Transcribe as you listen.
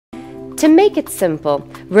To make it simple,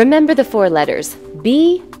 remember the four letters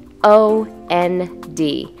BOND,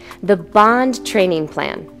 the Bond Training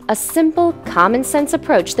Plan, a simple, common-sense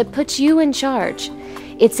approach that puts you in charge.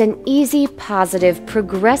 It's an easy, positive,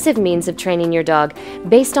 progressive means of training your dog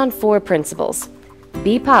based on four principles.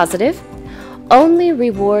 Be positive, only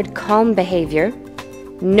reward calm behavior,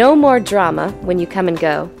 no more drama when you come and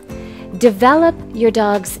go, develop your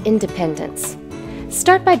dog's independence.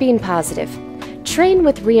 Start by being positive. Train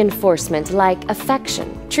with reinforcement like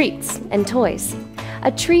affection, treats, and toys.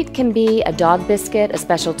 A treat can be a dog biscuit, a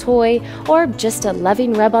special toy, or just a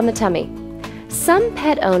loving rub on the tummy. Some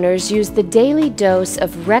pet owners use the daily dose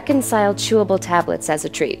of reconciled chewable tablets as a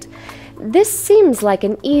treat. This seems like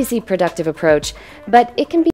an easy, productive approach, but it can be